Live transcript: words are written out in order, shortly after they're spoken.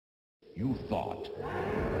You thought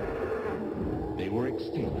they were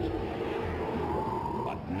extinct,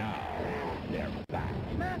 but now they're back.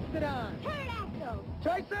 Mastodon! Pterodactyl!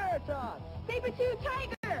 Triceratops! Saber-tooth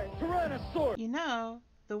tiger! Tyrannosaurus! You know,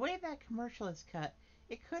 the way that commercial is cut,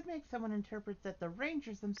 it could make someone interpret that the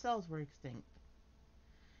Rangers themselves were extinct.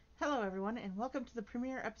 Hello everyone, and welcome to the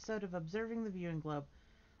premiere episode of Observing the Viewing Globe,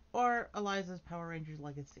 or Eliza's Power Rangers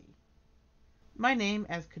Legacy. My name,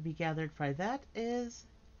 as could be gathered by that, is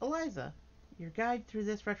Eliza, your guide through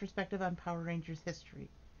this retrospective on Power Rangers history.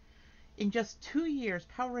 In just 2 years,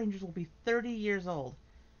 Power Rangers will be 30 years old,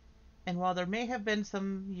 and while there may have been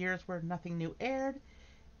some years where nothing new aired,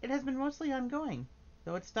 it has been mostly ongoing,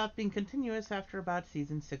 though it stopped being continuous after about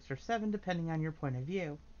season 6 or 7, depending on your point of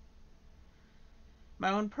view. My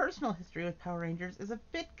own personal history with Power Rangers is a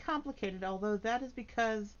bit complicated, although that is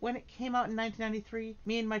because when it came out in 1993,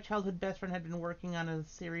 me and my childhood best friend had been working on a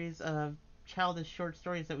series of childish short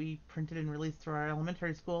stories that we printed and released through our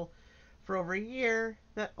elementary school for over a year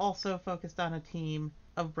that also focused on a team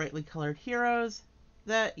of brightly colored heroes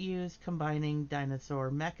that used combining dinosaur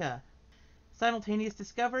mecha. Simultaneous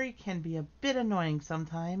discovery can be a bit annoying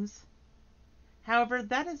sometimes. However,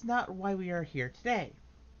 that is not why we are here today.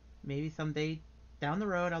 Maybe someday down the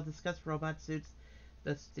road I'll discuss robot suits,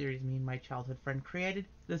 the series me and my childhood friend created,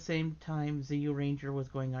 the same time ZU Ranger was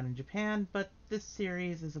going on in Japan, but this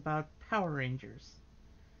series is about Power Rangers.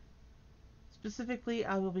 Specifically,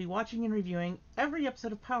 I will be watching and reviewing every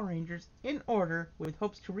episode of Power Rangers in order, with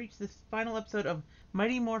hopes to reach this final episode of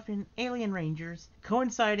Mighty Morphing Alien Rangers,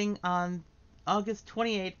 coinciding on August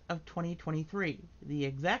 28th of 2023, the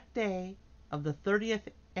exact day of the 30th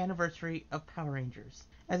anniversary of Power Rangers,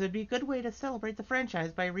 as it would be a good way to celebrate the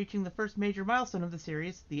franchise by reaching the first major milestone of the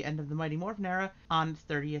series, the end of the Mighty Morphin era, on its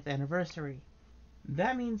 30th anniversary.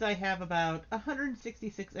 That means I have about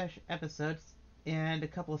 166 episodes and a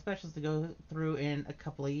couple of specials to go through in a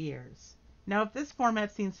couple of years. Now, if this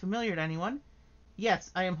format seems familiar to anyone,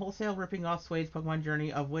 yes, I am wholesale ripping off Suede's Pokemon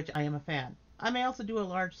Journey, of which I am a fan. I may also do a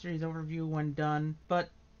large series overview when done, but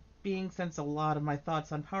since a lot of my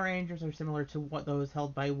thoughts on Power Rangers are similar to what those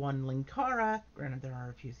held by one Linkara, granted there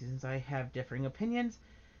are a few seasons I have differing opinions,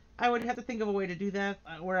 I would have to think of a way to do that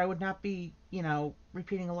where I would not be,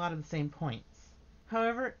 repeating a lot of the same points.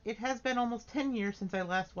 However, it has been almost 10 years since I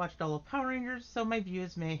last watched all of Power Rangers, so my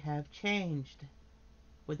views may have changed.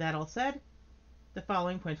 With that all said, the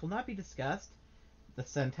following points will not be discussed. The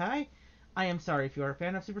Sentai. I am sorry if you are a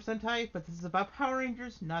fan of Super Sentai, but this is about Power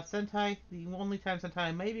Rangers, not Sentai. The only time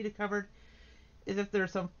Sentai may be covered is if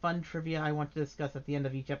there's some fun trivia I want to discuss at the end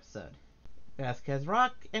of each episode. Vasquez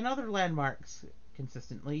Rock and other landmarks,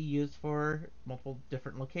 consistently used for multiple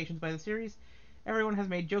different locations by the series. Everyone has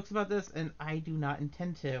made jokes about this, and I do not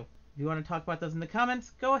intend to. If you want to talk about those in the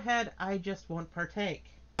comments, go ahead, I just won't partake.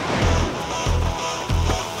 After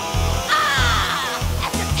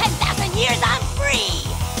 10,000 years, I'm free!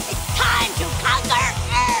 It's time to conquer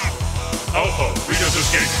Earth! Alpha, Rita's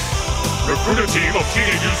escape. Recruit a team of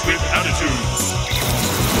teenagers with attitudes.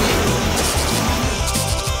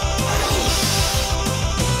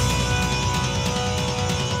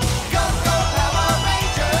 Go, go, Power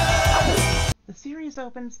Rangers! The series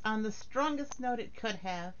opens on the strongest note it could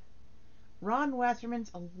have. Ron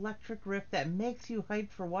Wasserman's electric riff that makes you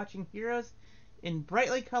hyped for watching heroes in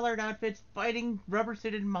brightly colored outfits fighting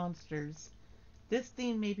rubber-suited monsters. This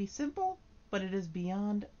theme may be simple, but it is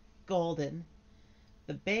beyond golden.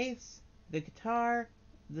 The bass, the guitar,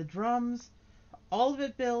 the drums, all of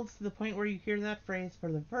it builds to the point where you hear that phrase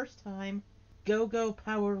for the first time, "Go Go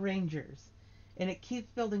Power Rangers," and it keeps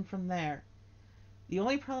building from there. The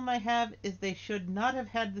only problem I have is they should not have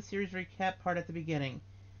had the series recap part at the beginning.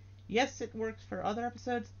 Yes, it works for other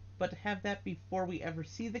episodes, but to have that before we ever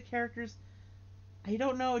see the characters, I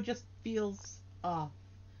don't know, it just feels off.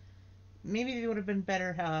 Maybe it would have been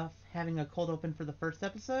better having a cold open for the first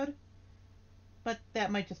episode, but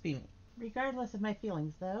that might just be me. Regardless of my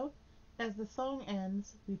feelings, though, as the song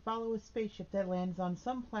ends, we follow a spaceship that lands on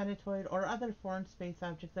some planetoid or other foreign space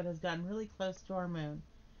object that has gotten really close to our moon.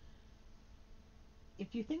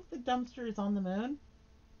 If you think the dumpster is on the moon,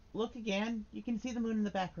 look again, you can see the moon in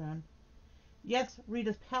the background. Yes,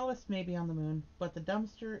 Rita's palace may be on the moon, but the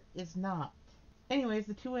dumpster is not. Anyways,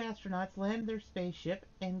 the two astronauts land their spaceship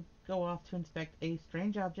and go off to inspect a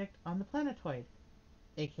strange object on the planetoid,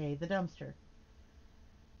 aka the dumpster.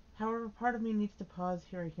 However, part of me needs to pause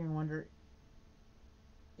here and wonder,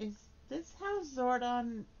 is this how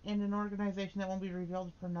Zordon and an organization that won't be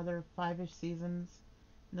revealed for another 5-ish seasons,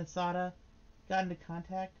 Nasada, got into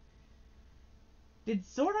contact? Did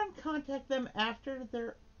Zordon contact them after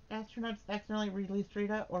their astronauts accidentally released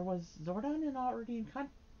Rita, or was Zordon already in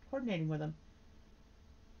coordinating with him.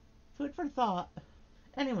 Food for thought.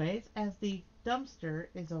 Anyways, as the dumpster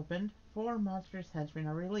is opened, 4 monstrous henchmen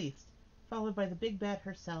are released, followed by the big bad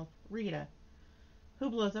herself, Rita, who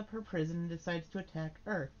blows up her prison and decides to attack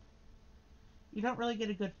Earth. You don't really get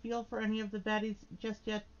a good feel for any of the baddies just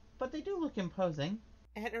yet, but they do look imposing.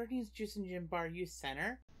 At Ernie's Juice and Gym Bar Youth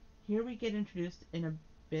Center, here we get introduced in a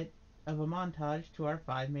bit of a montage to our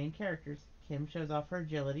 5 main characters. Kim shows off her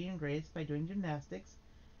agility and grace by doing gymnastics.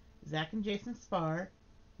 Zach and Jason spar,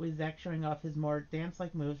 with Zach showing off his more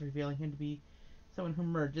dance-like moves, revealing him to be someone who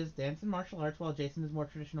merges dance and martial arts, while Jason is more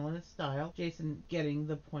traditional in his style. Jason, getting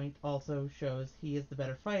the point, also shows he is the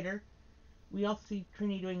better fighter. We also see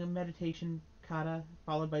Trini doing a meditation kata,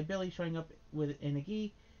 followed by Billy showing up in a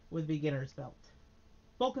gi with beginner's belt.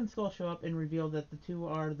 Bulk and Skull show up and reveal that the two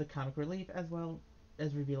are the comic relief, as well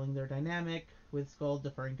as revealing their dynamic, with Skull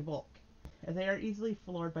deferring to Bulk. As they are easily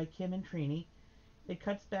floored by Kim and Trini, it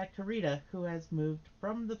cuts back to Rita, who has moved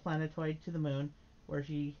from the planetoid to the moon, where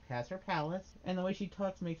she has her palace, and the way she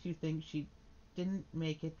talks makes you think she didn't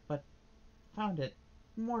make it, but found it.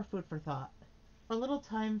 More food for thought. A little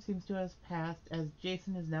time seems to have passed as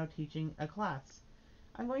Jason is now teaching a class.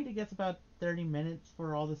 I'm going to guess about 30 minutes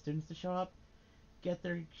for all the students to show up, get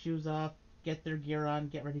their shoes off, get their gear on,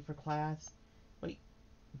 get ready for class.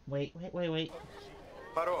 Wait.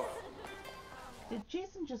 Paro. Did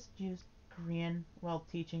Jason just use Korean while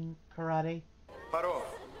teaching karate? Paro.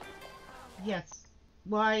 Yes.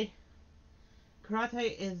 Why?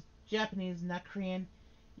 Karate is Japanese, not Korean.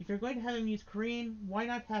 If you're going to have him use Korean, why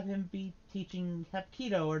not have him be teaching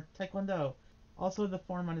Hapkido or Taekwondo? Also, the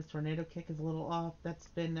form on his tornado kick is a little off. That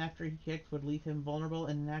spin after he kicks would leave him vulnerable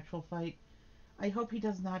in an actual fight. I hope he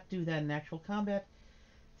does not do that in actual combat.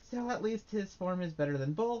 Still, at least his form is better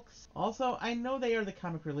than Bulk's. Also, I know they are the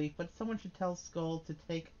comic relief, but someone should tell Skull to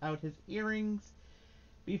take out his earrings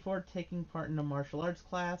before taking part in a martial arts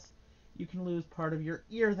class. You can lose part of your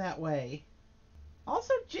ear that way.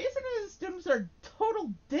 Also, Jason and his students are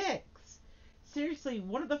total dicks. Seriously,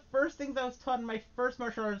 one of the first things I was taught in my first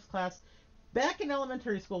martial arts class back in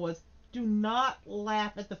elementary school was, do not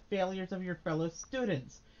laugh at the failures of your fellow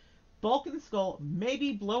students. Bulk and Skull may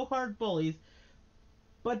be blowhard bullies,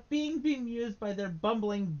 but being bemused by their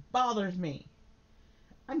bumbling bothers me.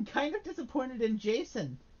 I'm kind of disappointed in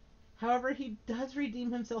Jason. However, he does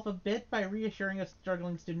redeem himself a bit by reassuring a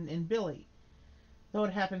struggling student in Billy, though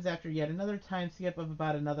it happens after yet another time skip of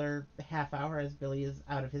about another half hour as Billy is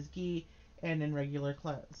out of his gi and in regular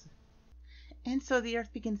clothes. And so the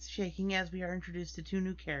earth begins shaking as we are introduced to 2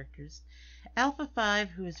 new characters. Alpha 5,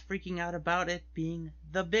 who is freaking out about it being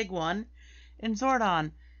the big one, and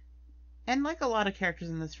Zordon. And like a lot of characters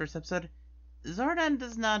in this first episode, Zordon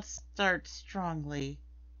does not start strongly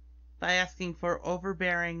by asking for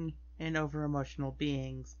overbearing and over-emotional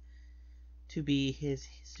beings to be his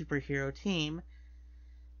superhero team.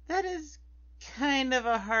 That is kind of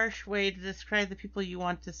a harsh way to describe the people you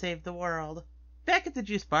want to save the world. Back at the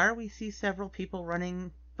juice bar, we see several people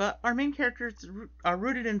running, but our main characters are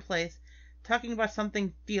rooted in place, talking about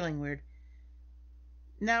something feeling weird.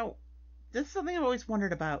 Now, this is something I've always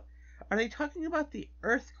wondered about. Are they talking about the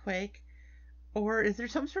earthquake, or is there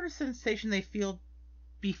some sort of sensation they feel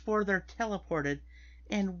before they're teleported,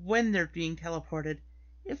 and when they're being teleported?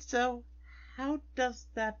 If so, how does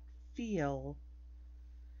that feel?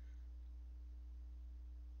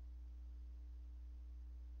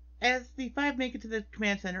 As the 5 make it to the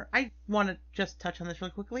command center, I want to just touch on this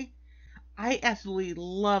really quickly. I absolutely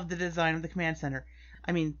love the design of the command center.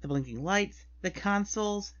 I mean, the blinking lights, the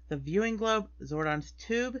consoles, the viewing globe, Zordon's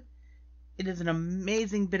tube. It is an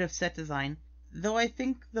amazing bit of set design, though I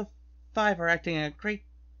think the 5 are acting a great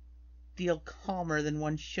deal calmer than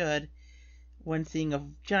one should when seeing a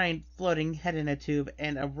giant floating head in a tube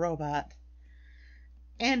and a robot.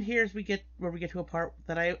 And here's where we get to a part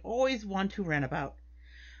that I always want to rant about.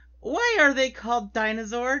 Why are they called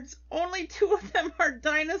dinosaurs? Only 2 of them are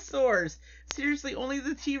dinosaurs. Seriously, only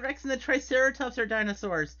the T-Rex and the Triceratops are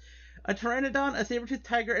dinosaurs. A Pteranodon, a saber-toothed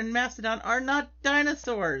tiger, and Mastodon are not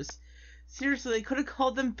dinosaurs. Seriously, they could have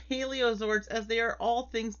called them Paleozords, as they are all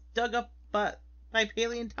things dug up by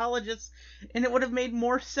paleontologists, and it would have made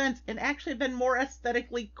more sense and actually been more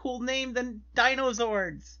aesthetically cool name than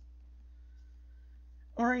Dinozords.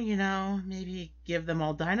 Or, maybe give them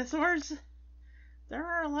all dinosaurs? There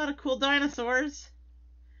are a lot of cool dinosaurs.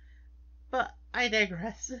 But I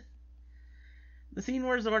digress. The scene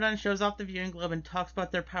where Zordon shows off the viewing globe and talks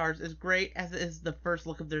about their powers is great, as is the first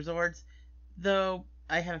look of their Zords, though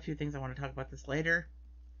I have a few things I want to talk about this later.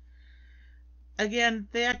 Again,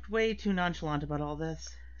 they act way too nonchalant about all this.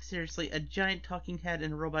 Seriously, a giant talking head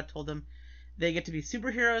and a robot told them They get to be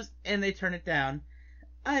superheroes, and they turn it down.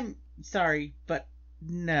 I'm sorry, but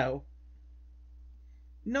no.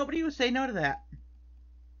 Nobody would say no to that.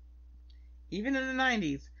 Even in the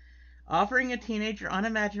 90s, offering a teenager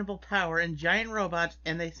unimaginable power and giant robots,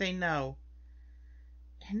 and they say no.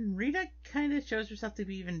 And Rita kind of shows herself to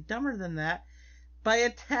be even dumber than that by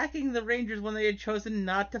attacking the Rangers when they had chosen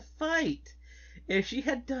not to fight. If she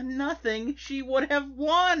had done nothing, she would have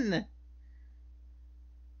won!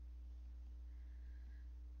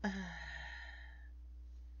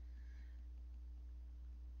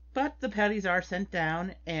 But the Patties are sent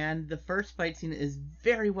down, and the first fight scene is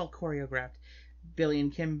very well choreographed. Billy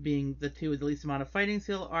and Kim, being the two with the least amount of fighting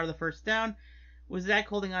skill, are the first down, with Zack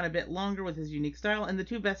holding on a bit longer with his unique style, and the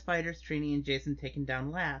two best fighters, Trini and Jason, taken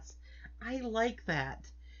down last. I like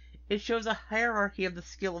that. It shows a hierarchy of the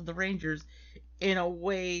skill of the Rangers in a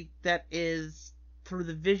way that is through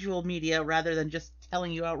the visual media rather than just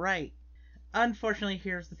telling you outright. Unfortunately,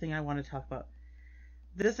 here's the thing I want to talk about.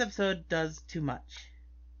 This episode does too much.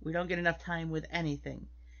 We don't get enough time with anything.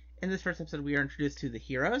 In this first episode, we are introduced to the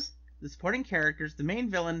heroes, the supporting characters, the main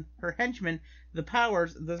villain, her henchmen, the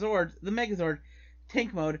powers, the Zords, the Megazord,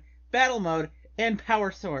 tank mode, battle mode, and power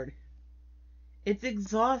sword. It's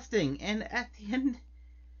exhausting, and at the end...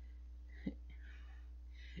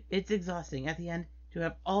 It's exhausting at the end to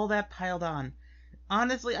have all that piled on.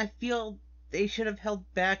 Honestly, I feel they should have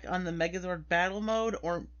held back on the Megazord battle mode,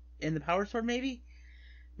 or in the power sword maybe?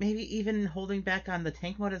 Maybe even holding back on the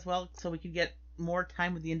tank mode as well, so we could get more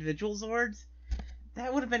time with the individual Zords.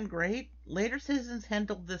 That would have been great. Later seasons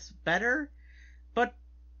handled this better, but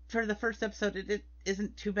for the first episode, it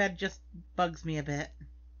isn't too bad, just bugs me a bit.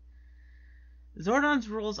 Zordon's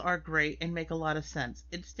rules are great and make a lot of sense.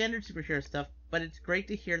 It's standard superhero stuff, but it's great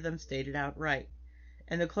to hear them stated outright.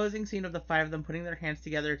 And the closing scene of the five of them putting their hands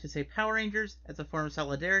together to say Power Rangers as a form of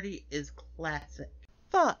solidarity is classic.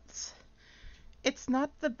 Thoughts? It's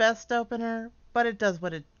not the best opener, but it does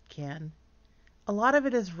what it can. A lot of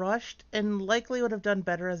it is rushed and likely would have done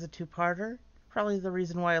better as a two-parter. Probably the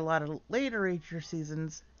reason why a lot of later Ranger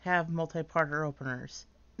seasons have multi-parter openers.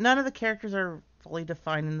 None of the characters are fully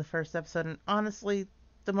defined in the first episode, and honestly,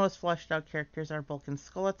 the most fleshed out characters are Bulk and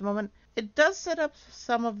Skull at the moment. It does set up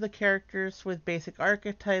some of the characters with basic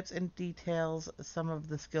archetypes and details some of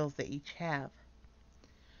the skills they each have.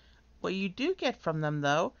 What you do get from them,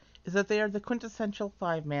 though, is that they are the quintessential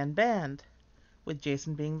five-man band, with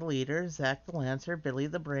Jason being the leader, Zack the Lancer, Billy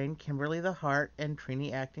the Brain, Kimberly the Heart, and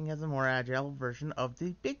Trini acting as a more agile version of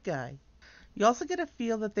the big guy. You also get a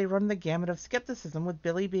feel that they run the gamut of skepticism, with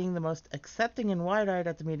Billy being the most accepting and wide-eyed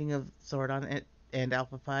at the meeting of Zordon and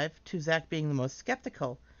Alpha 5, to Zack being the most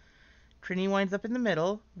skeptical. Trini winds up in the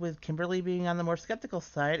middle, with Kimberly being on the more skeptical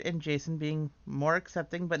side, and Jason being more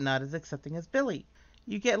accepting but not as accepting as Billy.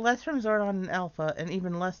 You get less from Zordon and Alpha, and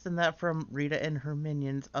even less than that from Rita and her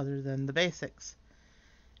minions, other than the basics.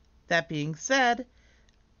 That being said,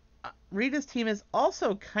 Rita's team is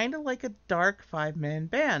also kind of like a dark five-man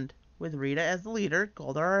band, with Rita as the leader,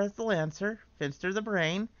 Goldar as the Lancer, Finster the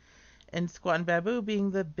Brain, and Squat and Babu being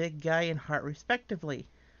the big guy and Heart respectively.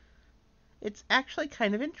 It's actually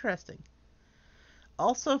kind of interesting.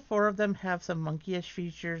 Also, four of them have some monkeyish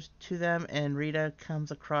features to them, and Rita comes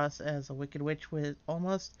across as a wicked witch with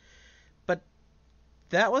almost, but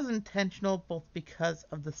that was intentional both because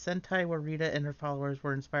of the Sentai where Rita and her followers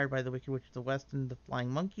were inspired by the Wicked Witch of the West and the Flying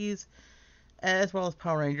Monkeys, as well as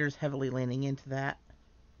Power Rangers heavily leaning into that.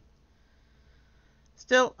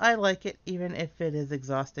 Still, I like it, even if it is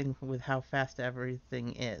exhausting with how fast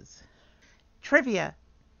everything is. Trivia!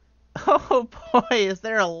 Oh boy, is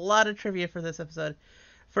there a lot of trivia for this episode.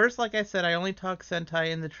 First, like I said, I only talk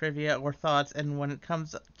Sentai in the trivia or thoughts, and when it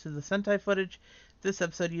comes to the Sentai footage, this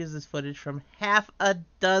episode uses footage from half a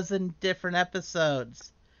dozen different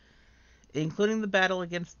episodes, including the battle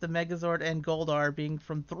against the Megazord and Goldar being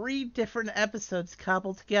from 3 different episodes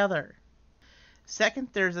cobbled together. Second,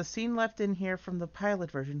 there's a scene left in here from the pilot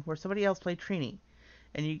version where somebody else played Trini,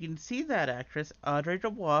 and you can see that actress, Audrey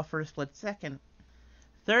Dubois, for a split second.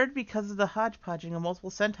 Third, because of the hodgepodging of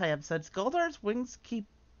multiple Sentai episodes, Goldar's wings keep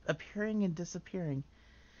appearing and disappearing.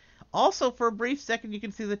 Also, for a brief second, you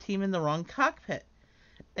can see the team in the wrong cockpit.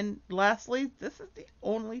 And lastly, this is the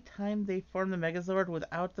only time they form the Megazord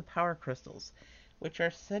without the power crystals, which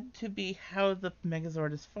are said to be how the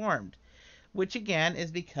Megazord is formed, which again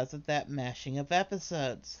is because of that mashing of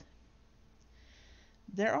episodes.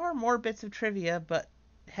 There are more bits of trivia, but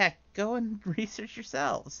heck, go and research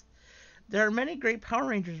yourselves. There are many great Power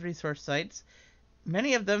Rangers resource sites,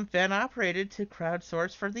 many of them fan-operated to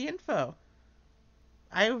crowdsource for the info.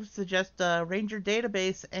 I would suggest Ranger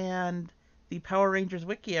Database and the Power Rangers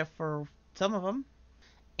Wikia for some of them.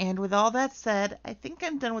 And with all that said, I think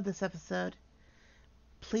I'm done with this episode.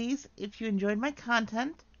 Please, if you enjoyed my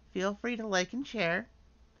content, feel free to like and share.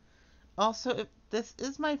 Also, if this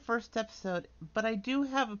is my first episode, but I do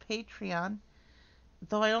have a Patreon,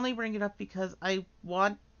 though I only bring it up because I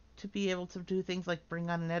want to be able to do things like bring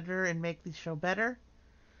on an editor and make the show better.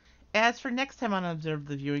 As for next time on Observe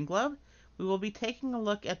the Viewing Globe, we will be taking a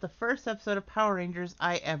look at the first episode of Power Rangers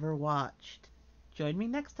I ever watched. Join me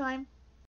next time.